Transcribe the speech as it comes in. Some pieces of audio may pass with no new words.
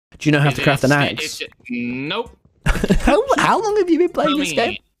Do you know how to craft an axe? Nope. How long have you been playing this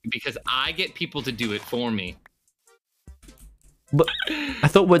game? Because I get people to do it for me. But I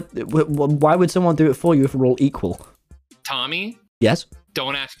thought, why would someone do it for you if we're all equal? Tommy? Yes?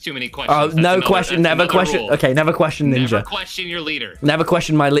 Don't ask too many questions. Oh, never question. Rule. Okay, never question Ninja. Never question your leader. Never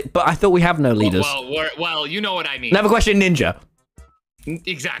question my leader. But I thought we have no leaders. Well, you know what I mean. Never question Ninja.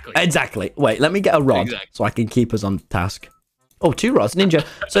 Exactly. Exactly. Wait, let me get a rod so I can keep us on task. Oh, 2 rods. Ninja.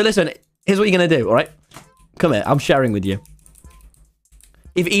 So listen, here's what you're going to do, all right? Come here. I'm sharing with you.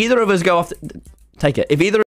 If either of us go off... Take it. If either...